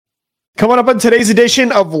Coming up on today's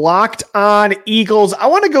edition of Locked On Eagles, I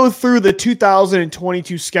want to go through the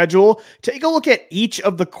 2022 schedule, take a look at each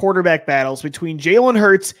of the quarterback battles between Jalen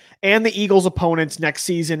Hurts and the Eagles' opponents next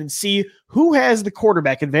season and see who has the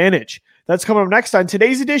quarterback advantage. That's coming up next on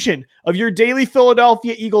today's edition of your daily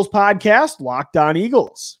Philadelphia Eagles podcast, Locked On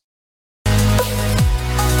Eagles.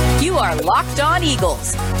 You are Locked On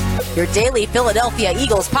Eagles, your daily Philadelphia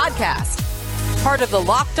Eagles podcast, part of the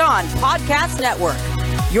Locked On Podcast Network.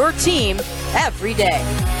 Your team every day.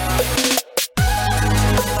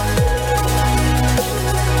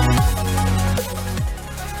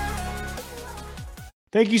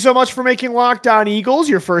 Thank you so much for making Locked On Eagles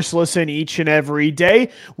your first listen each and every day.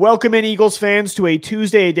 Welcome in, Eagles fans, to a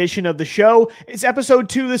Tuesday edition of the show. It's episode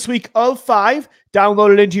 2 this week of 5.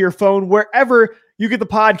 Download it into your phone wherever you get the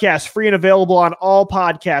podcast, free and available on all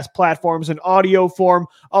podcast platforms in audio form.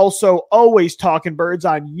 Also, always Talking Birds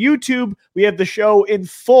on YouTube. We have the show in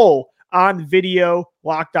full on video,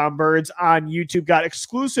 Locked On Birds on YouTube. Got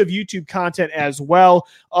exclusive YouTube content as well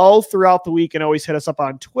all throughout the week, and always hit us up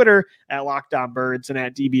on Twitter at Locked On Birds and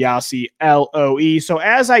at DiBiase LOE. So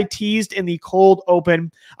as I teased in the cold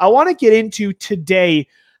open, I want to get into today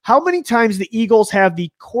how many times the Eagles have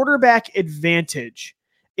the quarterback advantage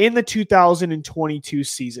in the 2022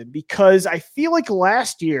 season, because I feel like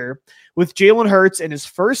last year with Jalen Hurts in his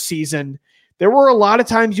first season, there were a lot of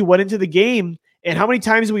times you went into the game, and how many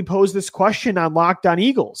times did we pose this question on Locked On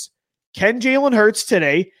Eagles? Can Jalen Hurts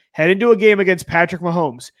today head into a game against Patrick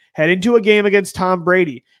Mahomes, head into a game against Tom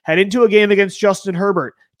Brady, head into a game against Justin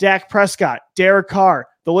Herbert, Dak Prescott, Derek Carr,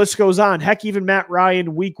 the list goes on, heck, even Matt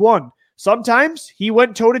Ryan week 1. Sometimes he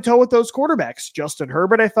went toe-to-toe with those quarterbacks. Justin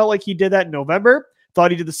Herbert, I felt like he did that in November.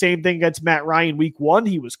 Thought he did the same thing against Matt Ryan week 1.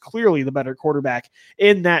 He was clearly the better quarterback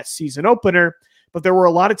in that season opener. But there were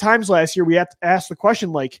a lot of times last year we had to ask the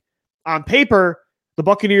question, like, on paper, the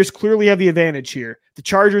Buccaneers clearly have the advantage here. The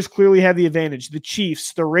Chargers clearly have the advantage. The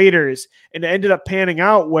Chiefs, the Raiders, and it ended up panning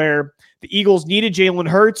out where the Eagles needed Jalen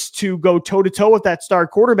Hurts to go toe-to-toe with that star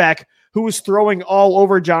quarterback who was throwing all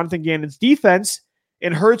over Jonathan Gannon's defense,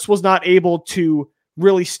 and Hurts was not able to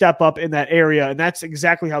really step up in that area. And that's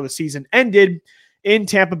exactly how the season ended in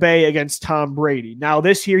Tampa Bay against Tom Brady. Now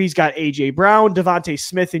this year he's got A.J. Brown, Devontae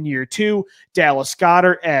Smith in year 2, Dallas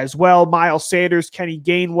Goedert as well, Miles Sanders, Kenny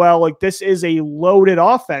Gainwell. Like, this is a loaded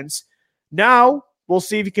offense. Now we'll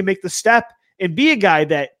see if he can make the step and be a guy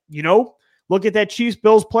that, look at that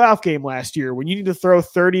Chiefs-Bills playoff game last year when you need to throw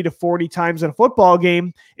 30 to 40 times in a football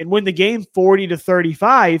game and win the game 40 to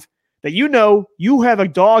 35, that you have a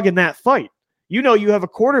dog in that fight. You have a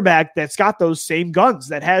quarterback that's got those same guns,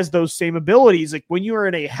 that has those same abilities. Like, when you are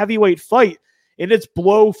in a heavyweight fight and it's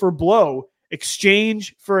blow for blow,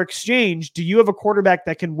 exchange for exchange, do you have a quarterback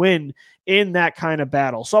that can win in that kind of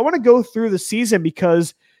battle? So I want to go through the season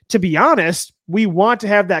because, to be honest, we want to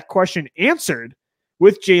have that question answered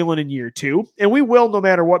with Jalen in year 2. And we will no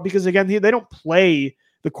matter what, because, again, they don't play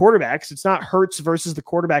the quarterbacks. It's not Hurts versus the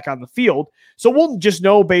quarterback on the field. So we'll just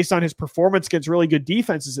know based on his performance against really good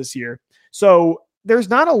defenses this year. So there's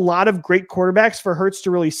not a lot of great quarterbacks for Hurts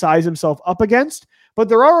to really size himself up against, but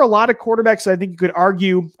there are a lot of quarterbacks that I think you could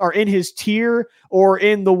argue are in his tier or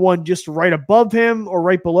in the one just right above him or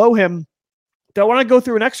right below him that I want to go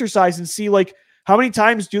through an exercise and see, like, how many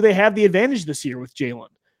times do they have the advantage this year with Jalen?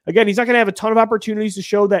 Again, he's not going to have a ton of opportunities to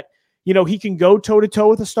show that, he can go toe-to-toe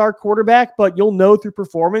with a star quarterback, but you'll know through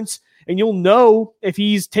performance, and you'll know if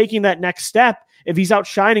he's taking that next step, if he's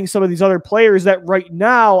outshining some of these other players that right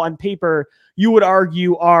now on paper you would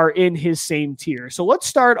argue are in his same tier. So let's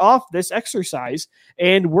start off this exercise,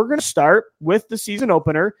 and we're going to start with the season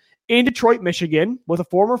opener in Detroit, Michigan, with a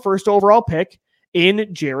former first overall pick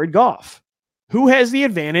in Jared Goff. Who has the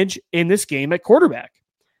advantage in this game at quarterback?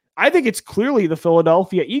 I think it's clearly the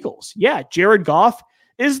Philadelphia Eagles. Yeah, Jared Goff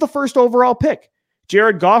is the first overall pick.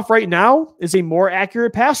 Jared Goff right now is a more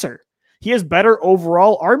accurate passer. He has better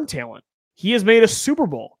overall arm talent. He has made a Super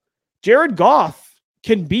Bowl. Jared Goff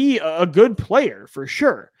can be a good player for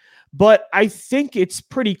sure. But I think it's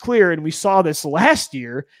pretty clear, and we saw this last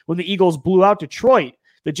year when the Eagles blew out Detroit,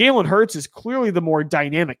 that Jalen Hurts is clearly the more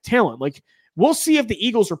dynamic talent. Like, we'll see if the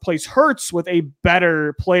Eagles replace Hurts with a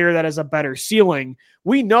better player that has a better ceiling.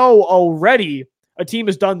 We know already a team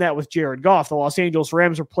has done that with Jared Goff. The Los Angeles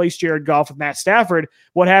Rams replaced Jared Goff with Matt Stafford.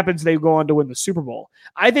 What happens? They go on to win the Super Bowl.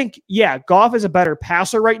 I think, yeah, Goff is a better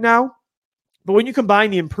passer right now. But when you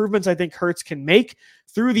combine the improvements I think Hurts can make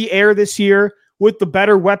through the air this year with the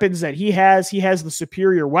better weapons that he has the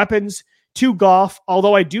superior weapons to Goff.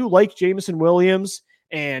 Although I do like Jameson Williams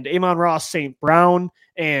and Amon-Ra St. Brown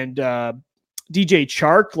and DJ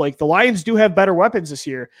Chark. Like, the Lions do have better weapons this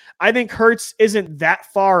year. I think Hurts isn't that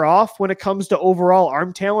far off when it comes to overall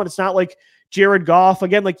arm talent. It's not like Jared Goff.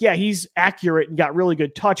 Again, like, yeah, he's accurate and got really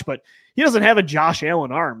good touch, but he doesn't have a Josh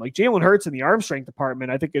Allen arm. Like, Jalen Hurts in the arm strength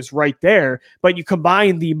department, I think, is right there. But you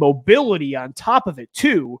combine the mobility on top of it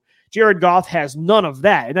too. Jared Goff has none of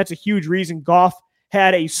that. And that's a huge reason Goff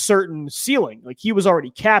had a certain ceiling. Like, he was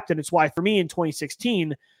already capped. And it's why for me in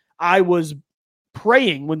 2016, I was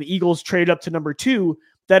praying when the Eagles traded up to number 2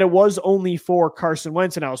 that it was only for Carson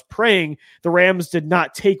Wentz. And I was praying the Rams did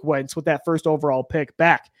not take Wentz with that first overall pick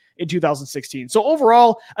back in 2016. So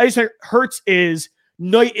overall, I just think Hurts is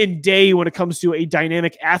night and day when it comes to a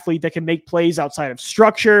dynamic athlete that can make plays outside of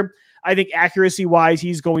structure. I think accuracy-wise,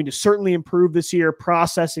 he's going to certainly improve this year,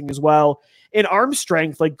 processing as well. In arm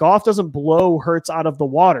strength, like, Goff doesn't blow Hurts out of the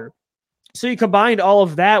water. So you combined all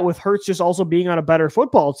of that with Hurts just also being on a better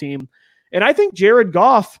football team. And I think Jared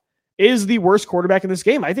Goff is the worst quarterback in this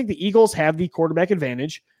game. I think the Eagles have the quarterback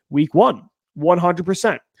advantage week 1,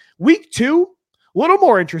 100%. Week 2, a little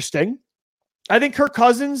more interesting. I think Kirk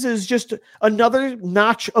Cousins is just another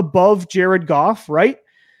notch above Jared Goff, right?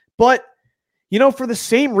 But, for the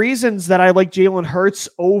same reasons that I like Jalen Hurts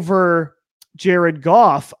over Jared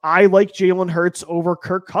Goff, I like Jalen Hurts over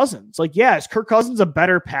Kirk Cousins. Like, yeah, is Kirk Cousins a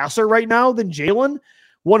better passer right now than Jalen?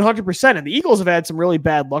 100%. And the Eagles have had some really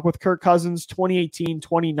bad luck with Kirk Cousins, 2018,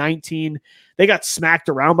 2019. They got smacked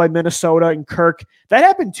around by Minnesota and Kirk. That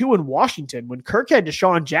happened too in Washington when Kirk had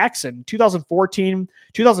Deshaun Jackson, 2014,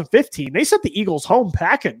 2015. They sent the Eagles home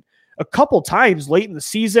packing a couple times late in the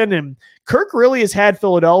season, and Kirk really has had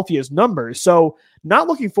Philadelphia's numbers. So not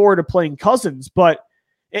looking forward to playing Cousins,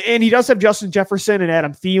 and he does have Justin Jefferson and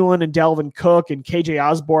Adam Thielen and Dalvin Cook and KJ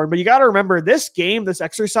Osborne. But you got to remember, this game, this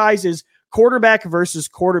exercise is quarterback versus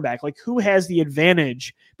quarterback. Like, who has the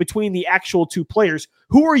advantage between the actual two players?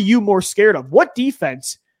 Who are you more scared of? What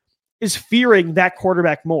defense is fearing that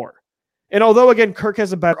quarterback more? And although, again, Kirk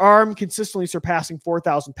has a better arm, consistently surpassing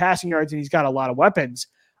 4,000 passing yards, and he's got a lot of weapons,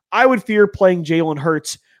 I would fear playing Jalen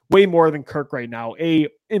Hurts way more than Kirk right now. A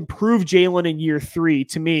improved Jalen in year 3,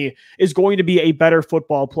 to me, is going to be a better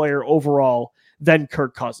football player overall than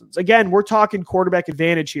Kirk Cousins. Again, we're talking quarterback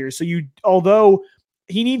advantage here. So although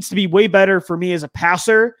he needs to be way better for me as a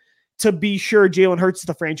passer to be sure Jalen Hurts is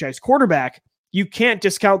the franchise quarterback, you can't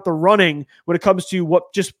discount the running when it comes to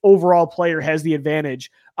what just overall player has the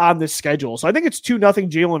advantage on this schedule. So I think it's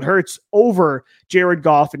 2-0 Jalen Hurts over Jared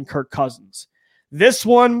Goff and Kirk Cousins. This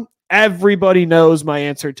one, everybody knows my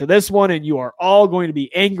answer to this one, and you are all going to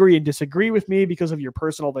be angry and disagree with me because of your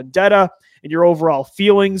personal vendetta and your overall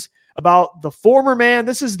feelings about the former man.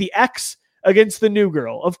 This is the ex against the new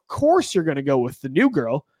girl. Of course you're going to go with the new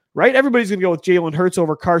girl, right? Everybody's going to go with Jalen Hurts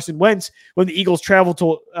over Carson Wentz when the Eagles travel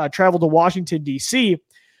to Washington, D.C.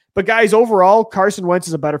 But guys, overall, Carson Wentz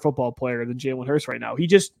is a better football player than Jalen Hurts right now.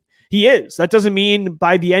 He is. That doesn't mean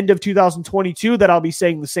by the end of 2022 that I'll be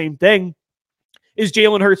saying the same thing. Is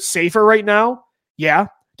Jalen Hurts safer right now? Yeah.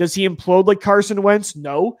 Does he implode like Carson Wentz?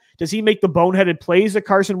 No. Does he make the boneheaded plays that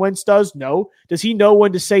Carson Wentz does? No. Does he know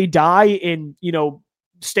when to say die and,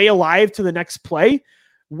 stay alive to the next play?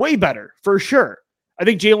 Way better, for sure. I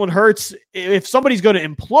think Jalen Hurts, if somebody's going to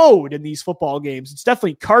implode in these football games, it's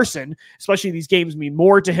definitely Carson, especially these games mean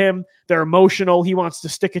more to him. They're emotional. He wants to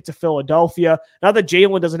stick it to Philadelphia. Not that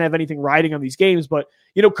Jalen doesn't have anything riding on these games, but,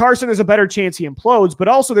 Carson, there's a better chance he implodes, but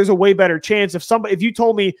also there's a way better chance if you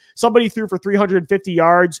told me somebody threw for 350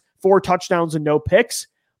 yards, 4 touchdowns and no picks,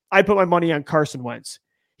 I put my money on Carson Wentz.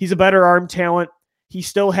 He's a better arm talent. He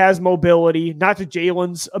still has mobility, not to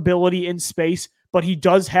Jalen's ability in space, but he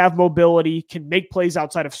does have mobility, can make plays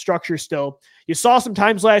outside of structure still. You saw some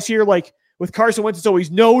times last year, like with Carson Wentz, it's always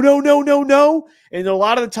no. And a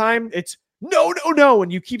lot of the time it's no.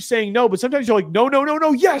 And you keep saying no, but sometimes you're like,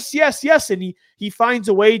 no, yes. And he finds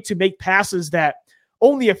a way to make passes that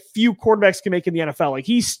only a few quarterbacks can make in the NFL. Like,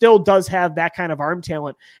 he still does have that kind of arm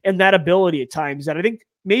talent and that ability at times that I think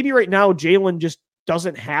maybe right now Jalen just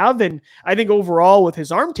doesn't have. And I think overall with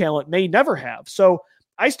his arm talent may never have. So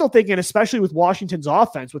I still think, and especially with Washington's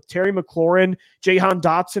offense, with Terry McLaurin, Jahan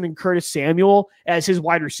Dotson, and Curtis Samuel as his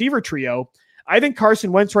wide receiver trio, I think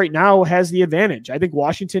Carson Wentz right now has the advantage. I think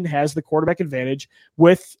Washington has the quarterback advantage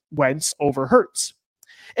with Wentz over Hurts.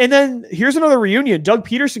 And then here's another reunion. Doug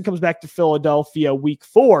Peterson comes back to Philadelphia week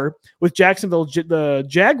 4 with Jacksonville. The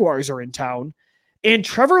Jaguars are in town. And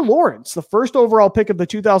Trevor Lawrence, the first overall pick of the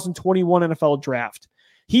 2021 NFL draft,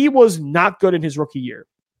 he was not good in his rookie year.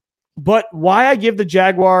 But why I give the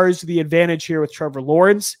Jaguars the advantage here with Trevor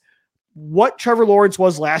Lawrence, what Trevor Lawrence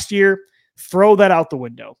was last year, throw that out the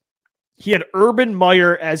window. He had Urban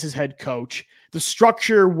Meyer as his head coach. The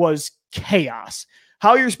structure was chaos.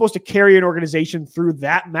 How you're supposed to carry an organization through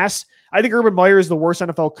that mess. I think Urban Meyer is the worst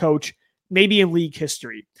NFL coach maybe in league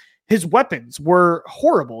history. His weapons were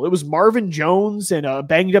horrible. It was Marvin Jones and a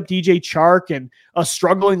banged up DJ Chark and a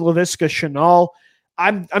struggling Laviska Shenault.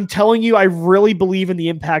 I'm telling you, I really believe in the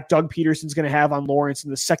impact Doug Peterson's going to have on Lawrence in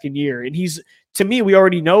the second year. And he's, to me, we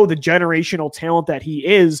already know the generational talent that he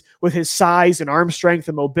is with his size and arm strength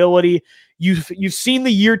and mobility. You've seen the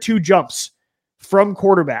year 2 jumps from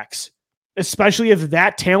quarterbacks, especially of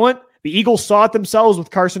that talent. The Eagles saw it themselves with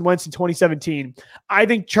Carson Wentz in 2017. I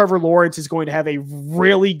think Trevor Lawrence is going to have a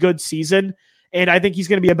really good season, and I think he's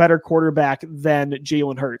going to be a better quarterback than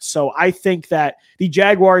Jalen Hurts. So I think that the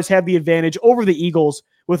Jaguars have the advantage over the Eagles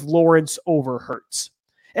with Lawrence over Hurts.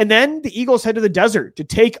 And then the Eagles head to the desert to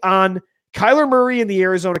take on Kyler Murray and the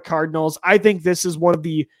Arizona Cardinals. I think this is one of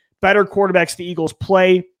the better quarterbacks the Eagles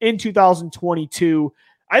play in 2022.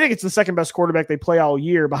 I think it's the second best quarterback they play all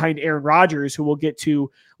year behind Aaron Rodgers, who we'll get to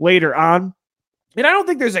later on. And I don't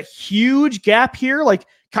think there's a huge gap here. Like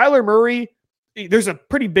Kyler Murray, there's a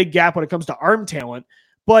pretty big gap when it comes to arm talent.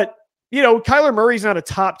 But, you know, Kyler Murray's not a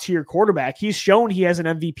top-tier quarterback. He's shown he has an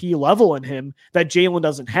MVP level in him that Jalen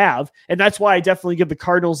doesn't have. And that's why I definitely give the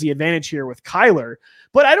Cardinals the advantage here with Kyler.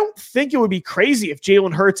 But I don't think it would be crazy if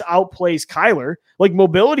Jalen Hurts outplays Kyler. Like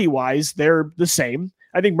mobility-wise, they're the same.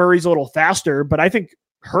 I think Murray's a little faster, but I think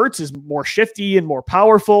Hurts is more shifty and more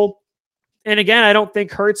powerful. And again, I don't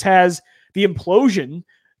think Hurts has the implosion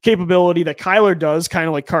capability that Kyler does, kind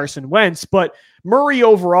of like Carson Wentz, but Murray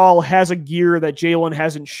overall has a gear that Jalen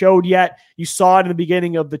hasn't showed yet. You saw it in the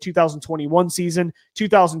beginning of the 2021 season,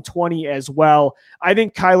 2020 as well. I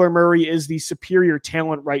think Kyler Murray is the superior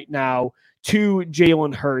talent right now to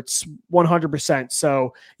Jalen Hurts, 100%.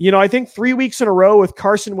 So, you know, I think 3 weeks in a row with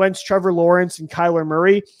Carson Wentz, Trevor Lawrence, and Kyler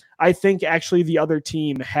Murray, I think actually the other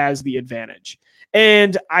team has the advantage.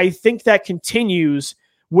 And I think that continues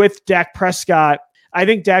with Dak Prescott. I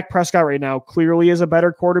think Dak Prescott right now clearly is a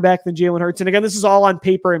better quarterback than Jalen Hurts. And again, this is all on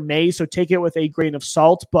paper in May, so take it with a grain of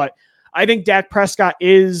salt. But I think Dak Prescott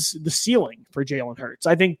is the ceiling for Jalen Hurts.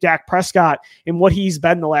 I think Dak Prescott, in what he's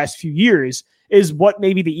been the last few years, is what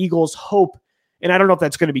maybe the Eagles hope. And I don't know if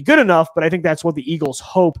that's going to be good enough, but I think that's what the Eagles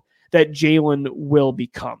hope that Jalen will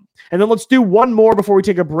become. And then let's do one more before we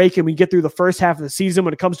take a break and we get through the first half of the season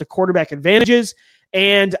when it comes to quarterback advantages.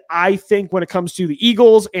 And I think when it comes to the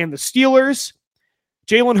Eagles and the Steelers,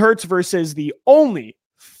 Jalen Hurts versus the only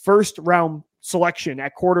first-round selection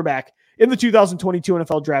at quarterback in the 2022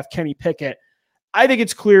 NFL Draft, Kenny Pickett. I think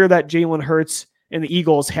it's clear that Jalen Hurts and the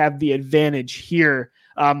Eagles have the advantage here.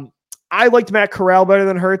 I liked Matt Corral better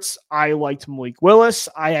than Hurts. I liked Malik Willis.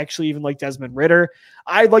 I actually even liked Desmond Ridder.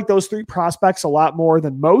 I like those 3 prospects a lot more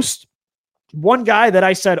than most. One guy that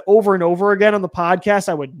I said over and over again on the podcast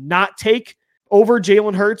I would not take over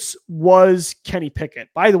Jalen Hurts was Kenny Pickett.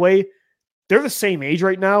 By the way, they're the same age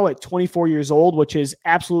right now at 24 years old, which is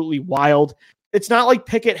absolutely wild. It's not like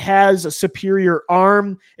Pickett has a superior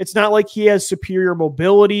arm. It's not like he has superior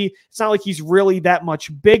mobility. It's not like he's really that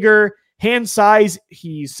much bigger. Hand size,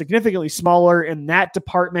 he's significantly smaller in that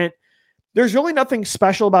department. There's really nothing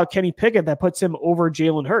special about Kenny Pickett that puts him over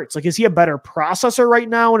Jalen Hurts. Like, is he a better processor right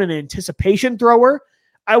now and an anticipation thrower?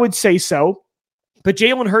 I would say so. But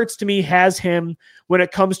Jalen Hurts, to me, has him when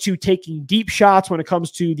it comes to taking deep shots, when it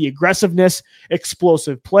comes to the aggressiveness,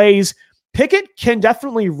 explosive plays. Pickett can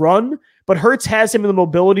definitely run, but Hurts has him in the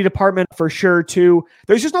mobility department for sure, too.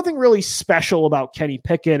 There's just nothing really special about Kenny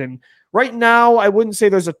Pickett. And right now, I wouldn't say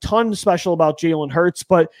there's a ton special about Jalen Hurts,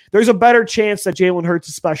 but there's a better chance that Jalen Hurts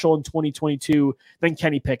is special in 2022 than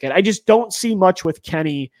Kenny Pickett. I just don't see much with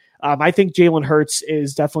Kenny. I think Jalen Hurts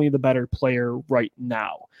is definitely the better player right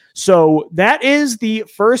now. So that is the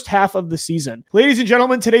first half of the season. Ladies and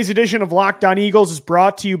gentlemen, today's edition of Locked On Eagles is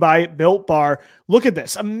brought to you by Built Bar. Look at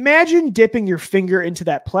this. Imagine dipping your finger into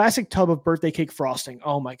that plastic tub of birthday cake frosting.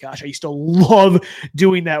 Oh my gosh, I used to love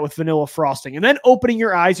doing that with vanilla frosting. And then opening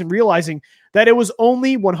your eyes and realizing that it was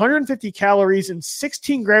only 150 calories and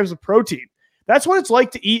 16 grams of protein. That's what it's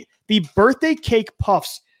like to eat the birthday cake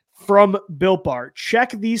puffs from Built Bar.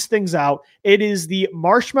 Check these things out. It is the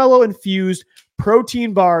marshmallow infused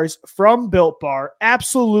protein bars from Built Bar.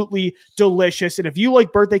 Absolutely delicious. And if you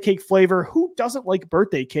like birthday cake flavor, who doesn't like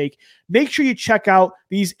birthday cake? Make sure you check out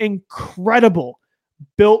these incredible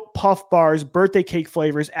Built Puff Bars, birthday cake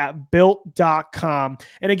flavors at Built.com.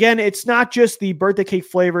 And again, it's not just the birthday cake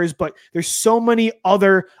flavors, but there's so many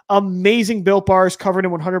other amazing Built Bars covered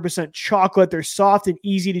in 100% chocolate. They're soft and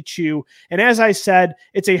easy to chew. And as I said,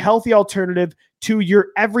 it's a healthy alternative to your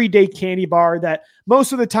everyday candy bar that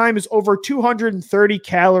most of the time is over 230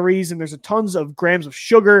 calories, and there's a tons of grams of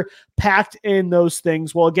sugar packed in those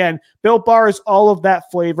things. Well, again, Built Bar is all of that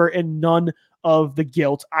flavor and none of the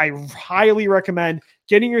guilt. I highly recommend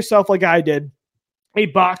getting yourself, like I did, a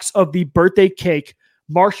box of the birthday cake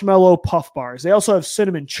marshmallow puff bars. They also have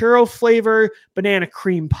cinnamon churro flavor, banana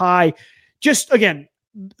cream pie. Just, again,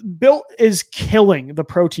 Built is killing the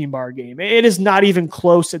protein bar game. It is not even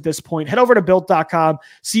close at this point. Head over to Built.com,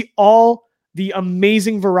 see all the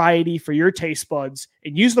amazing variety for your taste buds,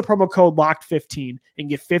 and use the promo code LOCKED15 and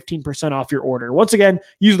get 15% off your order. Once again,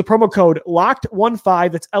 use the promo code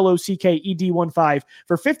LOCKED15, that's LOCKED15,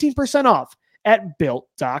 for 15% off at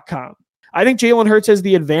Built.com. I think Jalen Hurts has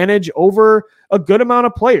the advantage over a good amount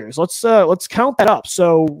of players. Let's count that up.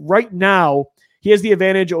 So right now, he has the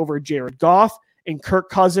advantage over Jared Goff and Kirk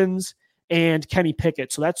Cousins and Kenny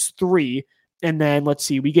Pickett. So that's 3. And then let's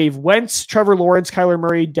see, we gave Wentz, Trevor Lawrence, Kyler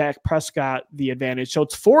Murray, Dak Prescott the advantage. So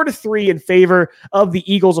it's 4-3 in favor of the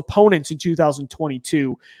Eagles' opponents in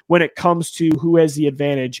 2022 when it comes to who has the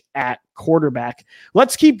advantage at quarterback.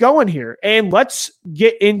 Let's keep going here, and let's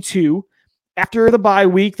get into, after the bye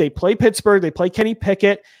week, they play Pittsburgh, they play Kenny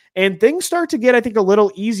Pickett, and things start to get, I think, a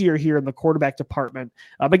little easier here in the quarterback department.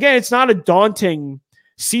 Again, it's not a daunting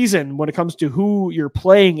season when it comes to who you're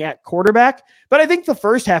playing at quarterback, but I think the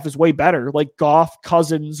first half is way better. Like Goff,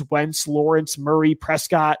 Cousins, Wentz, Lawrence, Murray,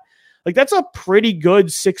 Prescott. Like that's a pretty good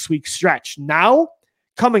 6-week stretch. Now,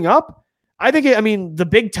 coming up, the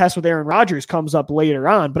big test with Aaron Rodgers comes up later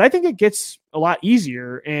on, but I think it gets a lot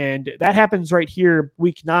easier, and that happens right here,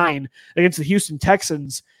 week 9 against the Houston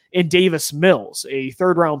Texans in Davis Mills, a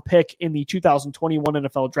 3rd-round pick in the 2021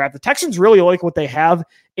 NFL Draft. The Texans really like what they have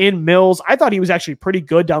in Mills. I thought he was actually pretty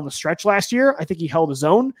good down the stretch last year. I think he held his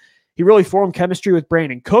own. He really formed chemistry with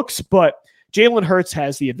Brandon Cooks, but Jalen Hurts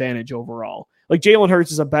has the advantage overall. Like, Jalen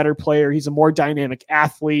Hurts is a better player. He's a more dynamic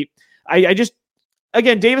athlete.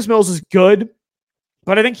 Again, Davis Mills is good,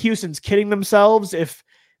 but I think Houston's kidding themselves if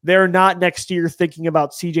they're not next year thinking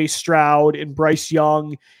about CJ Stroud and Bryce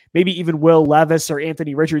Young, maybe even Will Levis or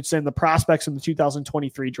Anthony Richardson, the prospects in the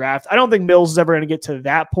 2023 draft. I don't think Mills is ever going to get to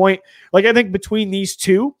that point. Like, I think between these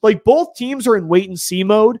two, like, both teams are in wait and see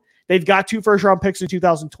mode. They've got 2 first-round picks in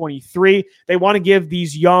 2023. They want to give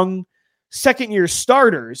these young second-year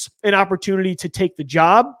starters an opportunity to take the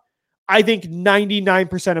job. I think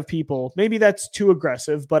 99% of people, maybe that's too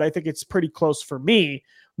aggressive, but I think it's pretty close for me,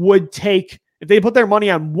 would take, if they put their money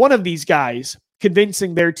on one of these guys,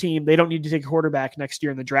 convincing their team they don't need to take a quarterback next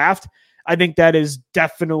year in the draft, I think that is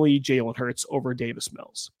definitely Jalen Hurts over Davis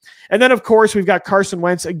Mills. And then, of course, we've got Carson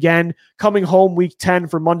Wentz again coming home week 10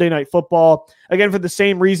 for Monday Night Football. Again, for the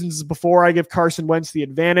same reasons as before, I give Carson Wentz the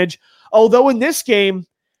advantage. Although in this game,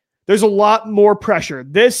 there's a lot more pressure.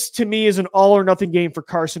 This, to me, is an all-or-nothing game for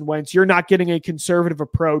Carson Wentz. You're not getting a conservative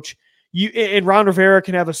approach. And Ron Rivera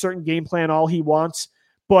can have a certain game plan all he wants,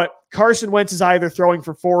 but Carson Wentz is either throwing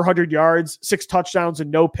for 400 yards, 6 touchdowns,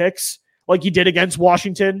 and no picks, like he did against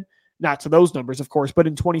Washington. Not to those numbers, of course, but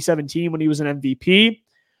in 2017 when he was an MVP,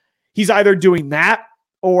 he's either doing that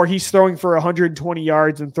or he's throwing for 120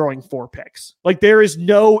 yards and throwing 4 picks. Like, there is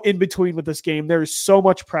no in-between with this game. There is so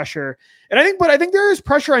much pressure. And I think there is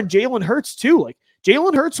pressure on Jalen Hurts too. Like,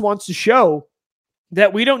 Jalen Hurts wants to show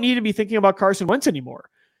that we don't need to be thinking about Carson Wentz anymore.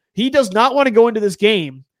 He does not want to go into this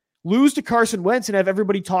game, lose to Carson Wentz, and have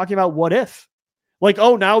everybody talking about what if. Like,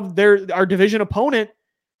 oh, now our division opponent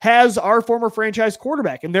has our former franchise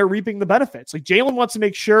quarterback and they're reaping the benefits. Like, Jalen wants to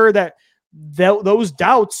make sure that those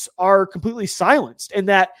doubts are completely silenced and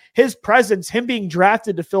that his presence, him being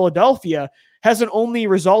drafted to Philadelphia, hasn't only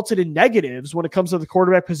resulted in negatives when it comes to the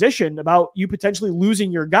quarterback position about you potentially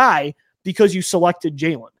losing your guy because you selected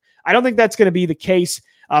Jalen. I don't think that's going to be the case.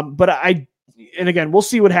 And again, we'll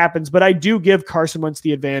see what happens, but I do give Carson Wentz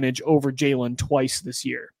the advantage over Jalen twice this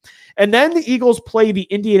year. And then the Eagles play the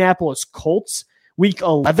Indianapolis Colts week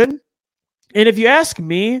 11. And if you ask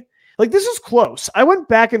me, like, this is close. I went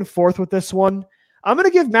back and forth with this one. I'm going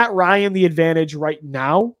to give Matt Ryan the advantage right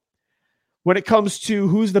now when it comes to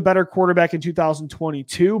who's the better quarterback in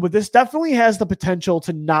 2022, but this definitely has the potential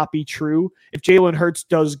to not be true if Jalen Hurts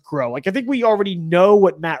does grow. Like, I think we already know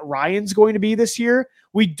what Matt Ryan's going to be this year.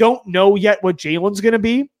 We don't know yet what Jalen's going to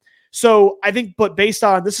be. So I think, but based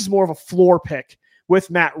on, this is more of a floor pick with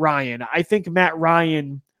Matt Ryan. I think Matt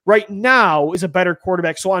Ryan right now is a better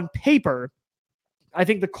quarterback. So on paper, I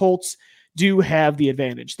think the Colts do have the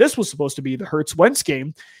advantage. This was supposed to be the Hurts-Wentz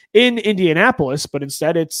game in Indianapolis, but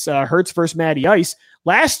instead it's Hurts versus Matty Ice.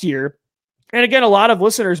 Last year, and again, a lot of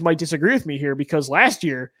listeners might disagree with me here because last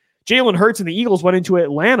year, Jalen Hurts and the Eagles went into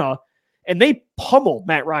Atlanta and they pummeled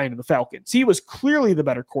Matt Ryan and the Falcons. He was clearly the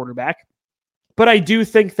better quarterback. But I do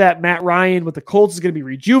think that Matt Ryan with the Colts is going to be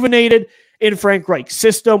rejuvenated in Frank Reich's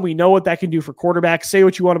system. We know what that can do for quarterbacks. Say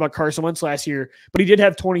what you want about Carson Wentz last year, but he did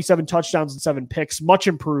have 27 touchdowns and 7 picks, much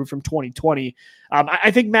improved from 2020.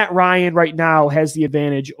 I think Matt Ryan right now has the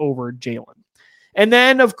advantage over Jalen. And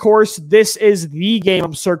then, of course, this is the game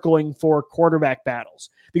I'm circling for quarterback battles.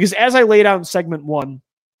 Because as I laid out in segment 1,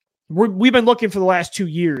 we've been looking for the last 2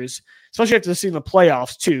 years, especially after seeing the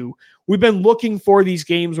playoffs too. We've been looking for these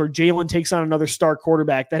games where Jalen takes on another star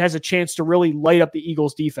quarterback that has a chance to really light up the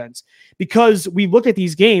Eagles defense. Because we look at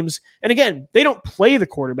these games, and again, they don't play the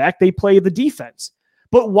quarterback, they play the defense.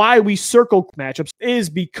 But why we circle matchups is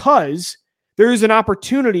because there's an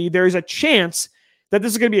opportunity, there's a chance that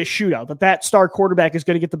this is going to be a shootout, that star quarterback is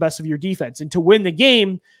going to get the best of your defense. And to win the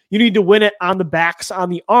game, you need to win it on the backs, on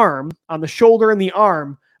the arm, on the shoulder and the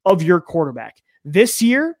arm of your quarterback. This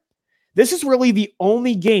year, this is really the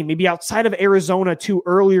only game, maybe outside of Arizona too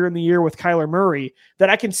earlier in the year with Kyler Murray, that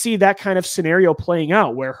I can see that kind of scenario playing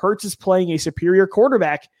out where Hurts is playing a superior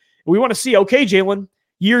quarterback. And we want to see, okay, Jalen,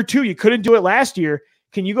 year 2, you couldn't do it last year.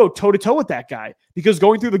 Can you go toe-to-toe with that guy? Because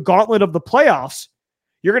going through the gauntlet of the playoffs,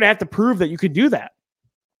 you're going to have to prove that you can do that.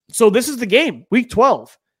 So this is the game, week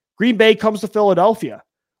 12. Green Bay comes to Philadelphia.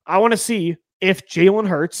 I want to see if Jalen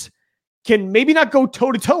Hurts can maybe not go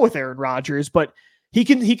toe-to-toe with Aaron Rodgers, but he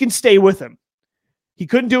can stay with him. He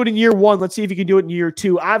couldn't do it in year 1. Let's see if he can do it in year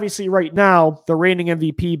 2. Obviously, right now, the reigning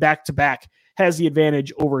MVP back-to-back has the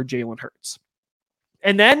advantage over Jalen Hurts.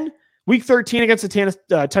 And then week 13 against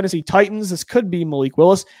the Tennessee Titans. This could be Malik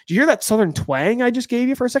Willis. Did you hear that southern twang I just gave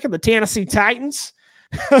you for a second? The Tennessee Titans?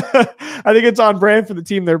 I think it's on brand for the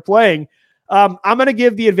team they're playing. I'm going to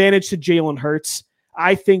give the advantage to Jalen Hurts.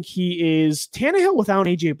 I think he is Tannehill without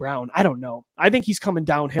A.J. Brown. I don't know. I think he's coming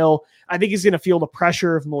downhill. I think he's going to feel the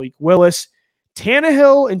pressure of Malik Willis.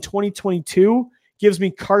 Tannehill in 2022 gives me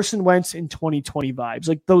Carson Wentz in 2020 vibes.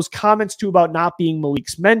 Like those comments too about not being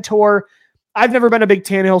Malik's mentor. I've never been a big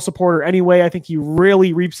Tannehill supporter anyway. I think he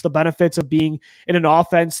really reaps the benefits of being in an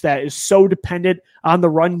offense that is so dependent on the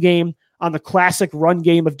run game, on the classic run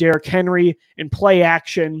game of Derrick Henry and play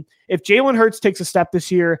action. If Jalen Hurts takes a step this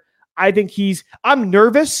year, I think I'm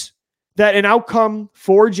nervous that an outcome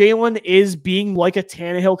for Jalen is being like a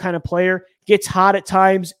Tannehill kind of player, gets hot at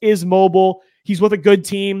times, is mobile. He's with a good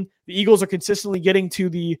team. The Eagles are consistently getting to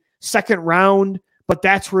the second round, but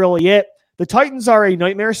that's really it. The Titans are a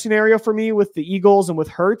nightmare scenario for me with the Eagles and with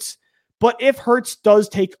Hurts. But if Hurts does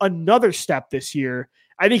take another step this year,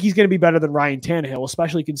 I think he's going to be better than Ryan Tannehill,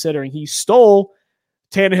 especially considering he stole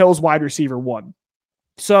Tannehill's wide receiver 1.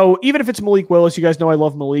 So even if it's Malik Willis, you guys know I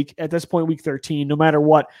love Malik. At this point, week 13, no matter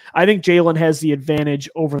what, I think Jalen has the advantage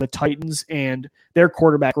over the Titans and their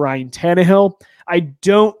quarterback, Ryan Tannehill. I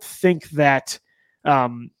don't think that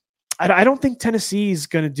I don't think Tennessee is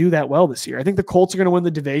going to do that well this year. I think the Colts are going to win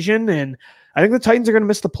the division, and I think the Titans are going to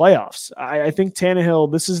miss the playoffs. I think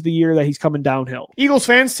Tannehill, this is the year that he's coming downhill. Eagles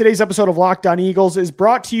fans, today's episode of Locked On Eagles is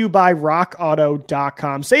brought to you by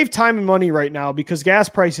RockAuto.com. Save time and money right now because gas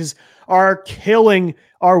prices are killing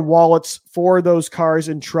our wallets for those cars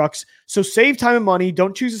and trucks. So save time and money.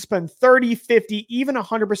 Don't choose to spend 30, 50, even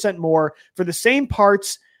 100% more for the same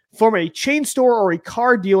parts from a chain store or a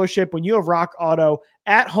car dealership when you have Rock Auto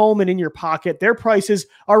at home and in your pocket. Their prices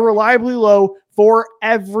are reliably low for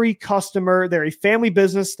every customer. They're a family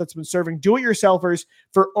business that's been serving do-it-yourselfers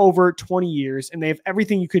for over 20 years, and they have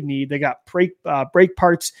everything you could need. They got brake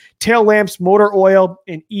parts, tail lamps, motor oil,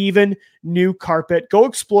 and even new carpet. Go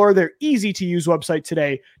explore their easy-to-use website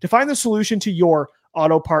today to find the solution to your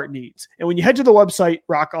auto part needs. And when you head to the website,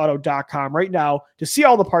 rockauto.com right now to see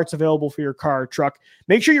all the parts available for your car or truck,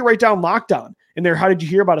 make sure you write down Locked On in their How Did You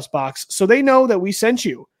Hear About Us box so they know that we sent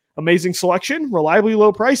you. Amazing selection, reliably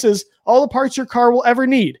low prices, all the parts your car will ever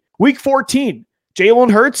need. Week 14,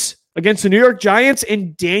 Jalen Hurts against the New York Giants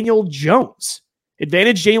and Daniel Jones.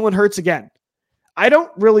 Advantage Jalen Hurts again. I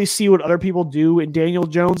don't really see what other people do in Daniel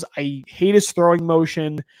Jones. I hate his throwing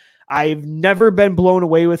motion. I've never been blown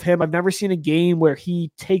away with him. I've never seen a game where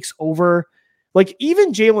he takes over. Like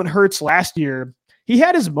even Jalen Hurts last year, he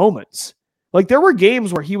had his moments. Like there were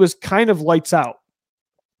games where he was kind of lights out,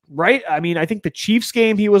 right? I mean, I think the Chiefs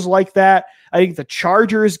game, he was like that. I think the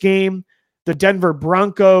Chargers game, the Denver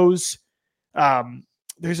Broncos,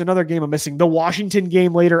 there's another game I'm missing. The Washington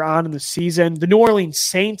game later on in the season, the New Orleans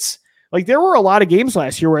Saints. Like there were a lot of games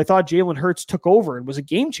last year where I thought Jalen Hurts took over and was a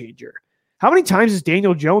game changer. how many times has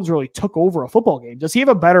Daniel Jones really took over a football game? Does he have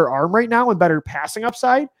a better arm right now and better passing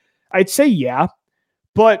upside? I'd say yeah,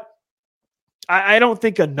 but I don't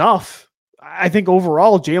think enough. I think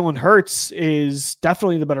overall, Jalen Hurts is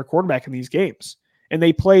definitely the better quarterback in these games. And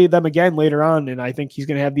they play them again later on, and I think he's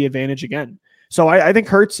going to have the advantage again. So I think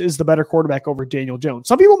Hurts is the better quarterback over Daniel Jones.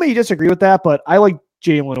 Some people may disagree with that, but I like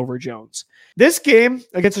Jalen over Jones. This game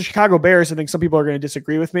against the Chicago Bears, I think some people are going to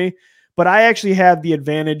disagree with me, but I actually have the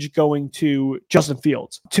advantage going to Justin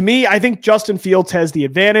Fields. To me, I think Justin Fields has the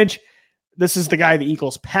advantage. This is the guy the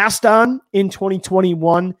Eagles passed on in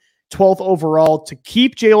 2021, 12th overall, to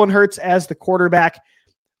keep Jalen Hurts as the quarterback.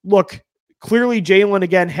 Look, clearly Jalen,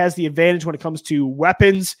 again, has the advantage when it comes to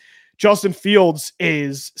weapons. Justin Fields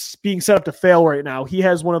is being set up to fail right now. He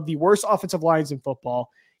has one of the worst offensive lines in football.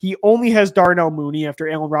 He only has Darnell Mooney after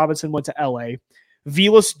Allen Robinson went to LA.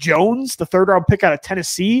 Velus Jones, the third-round pick out of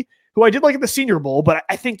Tennessee, who I did like at the Senior Bowl, but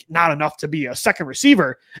I think not enough to be a second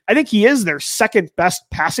receiver. I think he is their second best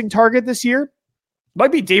passing target this year.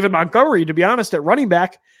 Might be David Montgomery, to be honest, at running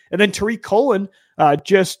back. And then Tariq Cohen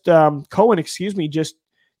just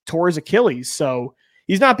tore his Achilles. So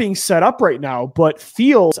he's not being set up right now. But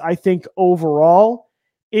Fields, I think overall,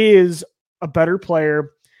 is a better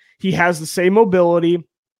player. He has the same mobility.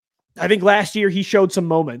 I think last year he showed some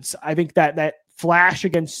moments. I think that flash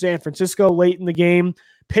against San Francisco late in the game,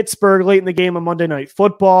 Pittsburgh late in the game on Monday Night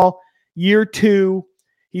Football. Year 2,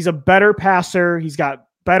 he's a better passer. He's got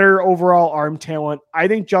better overall arm talent. I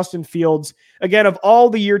think Justin Fields, again, of all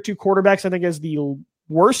the year 2 quarterbacks, I think has the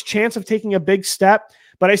worst chance of taking a big step,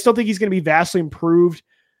 but I still think he's going to be vastly improved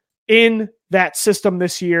in that system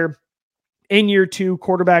this year. In year 2,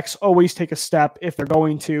 quarterbacks always take a step if they're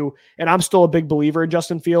going to, and I'm still a big believer in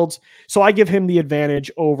Justin Fields, so I give him the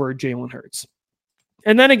advantage over Jalen Hurts.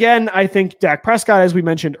 And then again, I think Dak Prescott, as we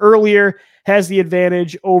mentioned earlier, has the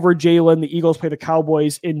advantage over Jalen. The Eagles play the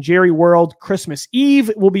Cowboys in Jerry World. Christmas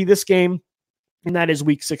Eve will be this game, and that is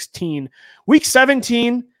Week 16. Week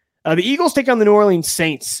 17, the Eagles take on the New Orleans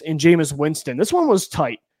Saints in Jameis Winston. This one was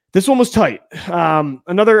tight.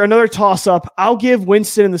 Another toss-up. I'll give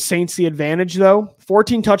Winston and the Saints the advantage, though.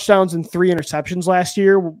 14 touchdowns and 3 interceptions last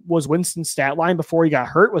year was Winston's stat line before he got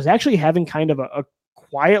hurt. Was actually having kind of a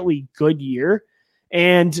quietly good year.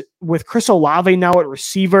 And with Chris Olave now at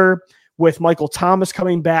receiver, with Michael Thomas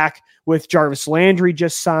coming back, with Jarvis Landry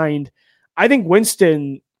just signed, I think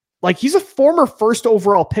Winston, he's a former first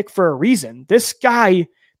overall pick for a reason. This guy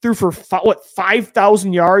threw for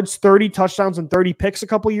 5,000 yards, 30 touchdowns, and 30 picks a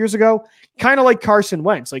couple years ago, kind of like Carson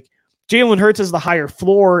Wentz. Jalen Hurts has the higher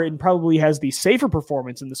floor and probably has the safer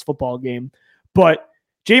performance in this football game, but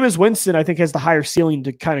Jameis Winston, I think, has the higher ceiling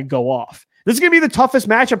to kind of go off. This is going to be the toughest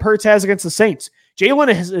matchup Hurts has against the Saints.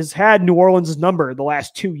 Jalen has had New Orleans' number the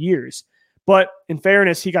last 2 years, but in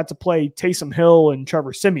fairness, he got to play Taysom Hill and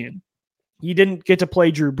Trevor Siemian. He didn't get to play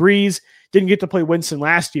Drew Brees, didn't get to play Winston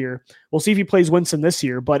last year. We'll see if he plays Winston this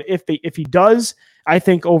year, but if he does, I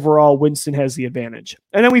think overall Winston has the advantage.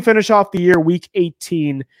 And then we finish off the year, Week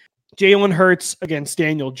 18, Jalen Hurts against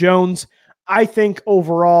Daniel Jones. I think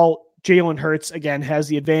overall Jalen Hurts, again, has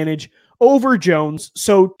the advantage over Jones.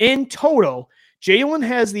 So in total, Jalen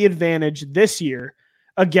has the advantage this year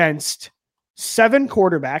against 7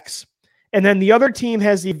 quarterbacks, and then the other team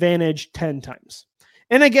has the advantage 10 times.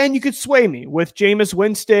 And again, you could sway me with Jameis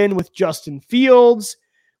Winston, with Justin Fields,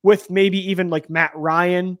 with maybe even Matt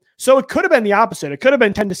Ryan. So it could have been the opposite. It could have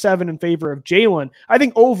been 10-7 in favor of Jalen. I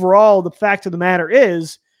think overall, the fact of the matter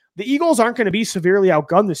is the Eagles aren't going to be severely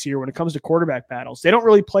outgunned this year when it comes to quarterback battles. They don't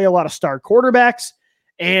really play a lot of star quarterbacks.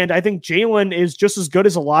 And I think Jalen is just as good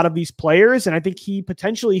as a lot of these players. And I think he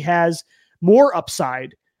potentially has more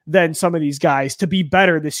upside than some of these guys to be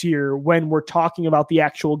better this year when we're talking about the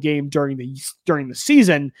actual game during the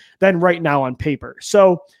season than right now on paper.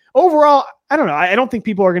 So overall, I don't know. I don't think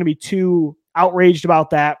people are going to be too outraged about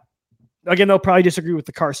that. Again, they'll probably disagree with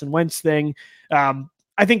the Carson Wentz thing.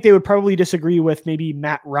 I think they would probably disagree with maybe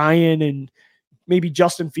Matt Ryan and maybe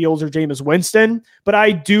Justin Fields or Jameis Winston. But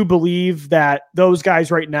I do believe that those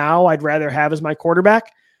guys right now I'd rather have as my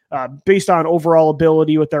quarterback. Based on overall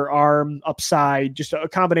ability with their arm upside, just a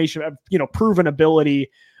combination of, proven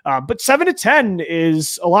ability. But 7-10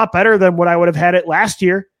 is a lot better than what I would have had it last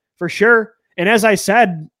year for sure. And as I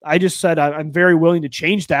said, I'm very willing to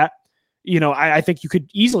change that. I think you could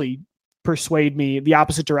easily persuade me the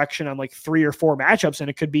opposite direction on 3 or 4 matchups. And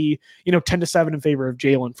it could be, 10-7 in favor of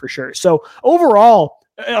Jalen for sure. So overall,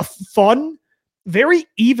 a fun, very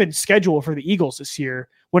even schedule for the Eagles this year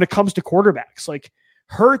when it comes to quarterbacks.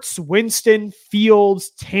 Hurts, Winston,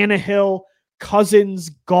 Fields, Tannehill, Cousins,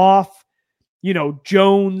 Goff,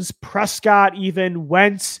 Jones, Prescott, even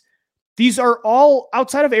Wentz. these are all,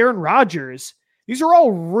 outside of Aaron Rodgers, these are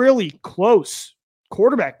all really close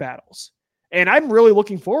quarterback battles. And I'm really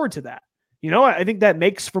looking forward to that. I think that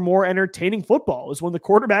makes for more entertaining football is when the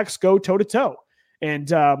quarterbacks go toe-to-toe.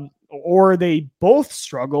 And or they both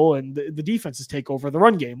struggle and the defenses take over the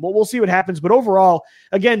run game. Well, we'll see what happens. But overall,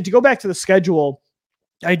 again, to go back to the schedule,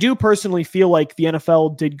 I do personally feel like the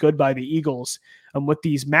NFL did good by the Eagles with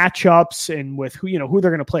these matchups and with who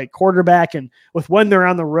they're going to play at quarterback and with when they're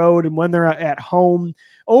on the road and when they're at home.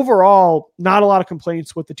 Overall, not a lot of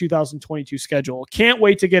complaints with the 2022 schedule. Can't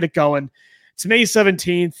wait to get it going. It's May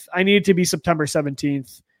 17th. I need it to be September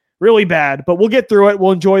 17th. Really bad, but we'll get through it.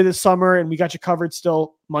 We'll enjoy this summer, and we got you covered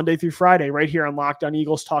still Monday through Friday right here on Locked On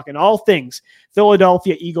Eagles, talking all things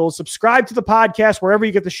Philadelphia Eagles. Subscribe to the podcast wherever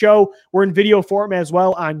you get the show. We're in video form as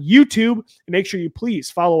well on YouTube. And make sure you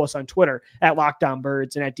please follow us on Twitter at Locked On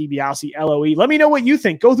Birds and at DiBiase LOE. Let me know what you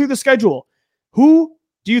think. Go through the schedule. Who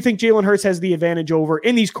do you think Jalen Hurts has the advantage over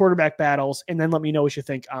in these quarterback battles? And then let me know what you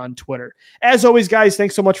think on Twitter. As always, guys,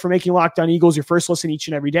 thanks so much for making Locked On Eagles your first listen each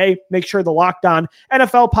and every day. Make sure the Locked On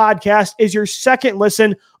NFL podcast is your second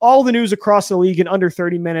listen. All the news across the league in under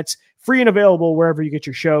 30 minutes, free and available wherever you get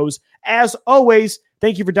your shows. As always,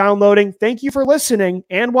 thank you for downloading. Thank you for listening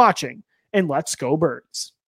and watching. And let's go Birds.